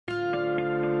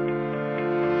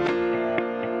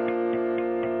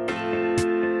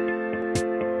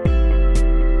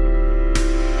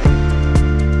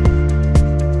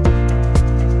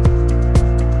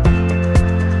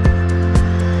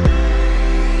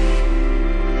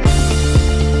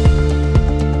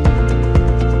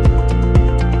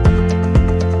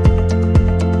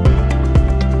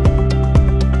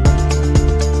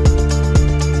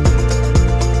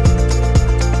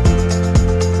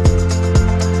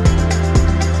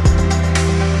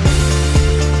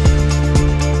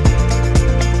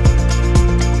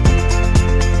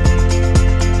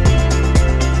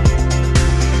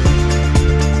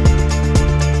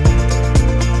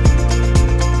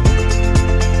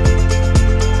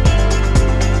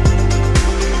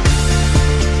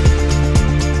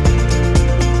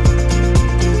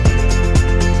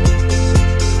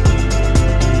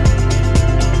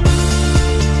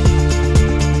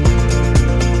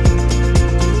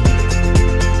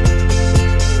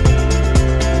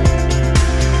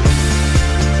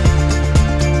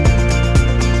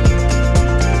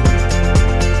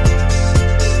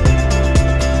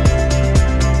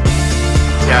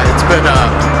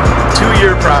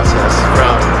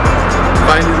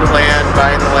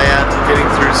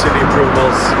through city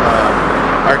approvals,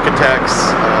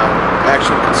 architects,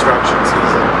 actual construction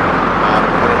season,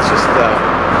 and it's just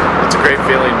it's a great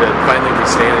feeling to finally be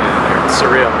standing in here. It's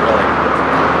surreal, really.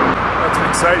 It's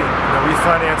exciting. We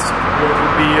finance what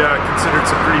would be considered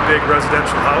some pretty big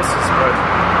residential houses, but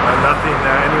nothing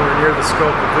anywhere near the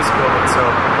scope of this building. So,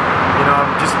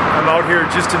 I'm out here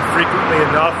just infrequently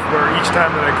enough where each time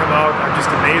that I come out, I'm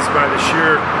just amazed by the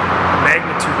sheer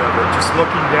magnitude of it. Just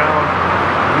looking down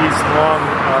these long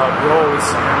rows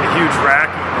and the huge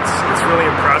racking, it's really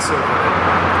impressive.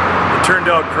 It turned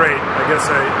out great. I guess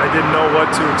I didn't know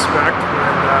what to expect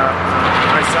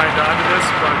when I signed on to this,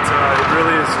 but it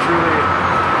really is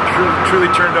truly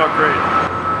turned out great.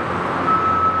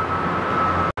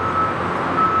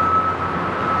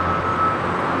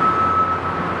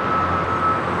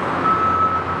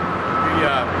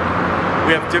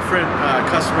 We have different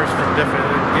customers from different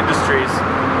industries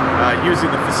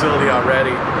using the facility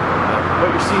already.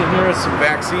 What you're seeing here is some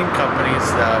vaccine companies.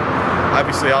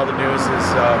 Obviously all the news is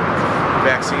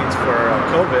vaccines for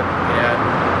COVID, and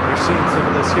you're seeing some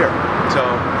of this here. So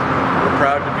we're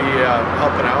proud to be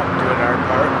helping out and doing our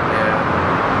part, and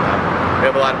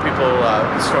we have a lot of people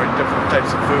storing different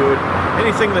types of food,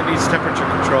 anything that needs temperature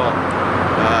control.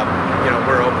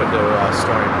 We're open to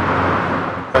storing.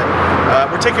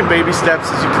 We're taking baby steps.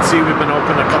 As you can see, we've been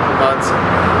open a couple months.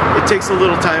 It takes a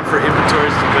little time for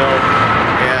inventories to build,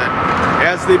 and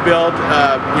as they build,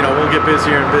 we'll get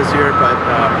busier and busier, but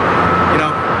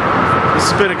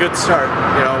this has been a good start.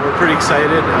 We're pretty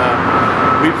excited.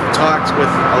 We've talked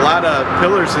with a lot of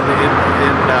pillars in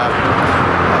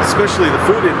especially the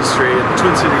food industry in the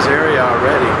Twin Cities area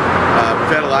already.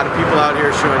 We've had a lot of people out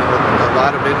here showing a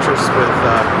lot of interest with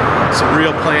some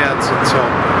real plans, and so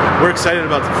we're excited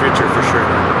about the future for sure.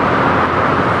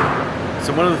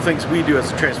 So one of the things we do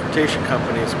as a transportation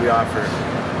company is we offer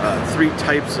 3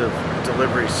 types of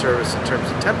delivery service in terms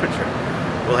of temperature.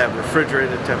 We'll have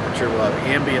refrigerated temperature, we'll have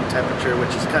ambient temperature,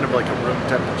 which is kind of like a room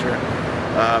temperature,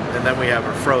 and then we have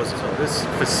our frozen. So this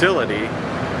facility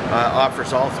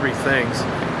offers all 3 things,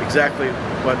 exactly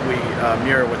what we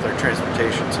mirror with our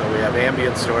transportation. So we have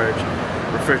ambient storage,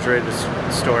 refrigerated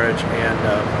storage, and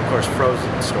of course frozen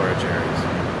storage areas.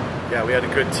 Yeah, we had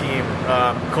a good team.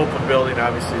 Copeland Building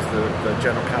obviously is the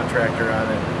general contractor on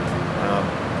it.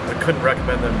 I couldn't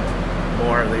recommend them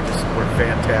more. They just were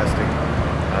fantastic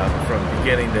from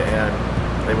beginning to end.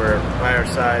 They were by our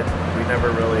side. We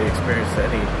never really experienced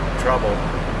any trouble.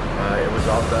 It was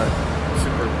all done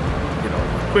super,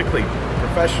 quickly,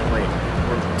 professionally.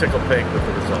 We're tickled pink with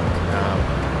the result.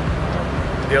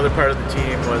 The other part of the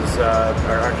team was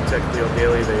our architect Leo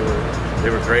Daly. They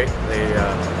were great. They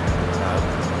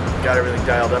got everything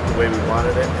dialed up the way we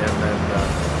wanted it, and then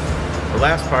the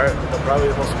last part, probably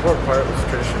the most important part, was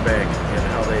Tradition Bank and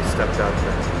how they stepped up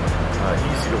and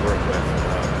easy to work with.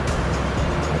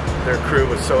 Their crew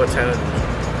was so attentive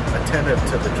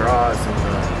to the draws and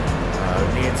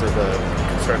the needs of the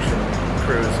construction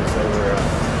crews as they were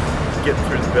getting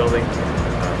through the building.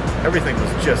 Everything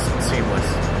was just seamless,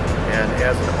 and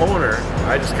as an owner,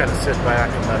 I just kind of sit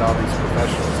back and let all these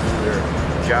professionals do their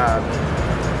job.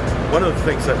 One of the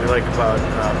things that we like about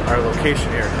our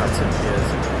location here in Hudson is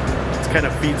it kind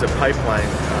of feeds a pipeline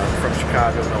from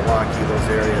Chicago, Milwaukee, those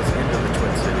areas into the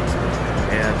Twin Cities.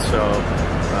 And so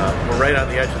we're right on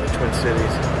the edge of the Twin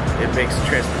Cities. It makes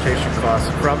transportation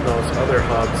costs from those other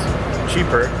hubs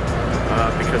cheaper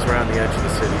because we're on the edge of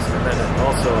the cities. And then it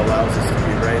also allows us to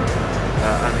be right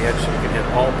on the edge so we can hit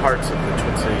all parts of the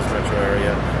Twin Cities metro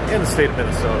area and the state of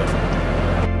Minnesota.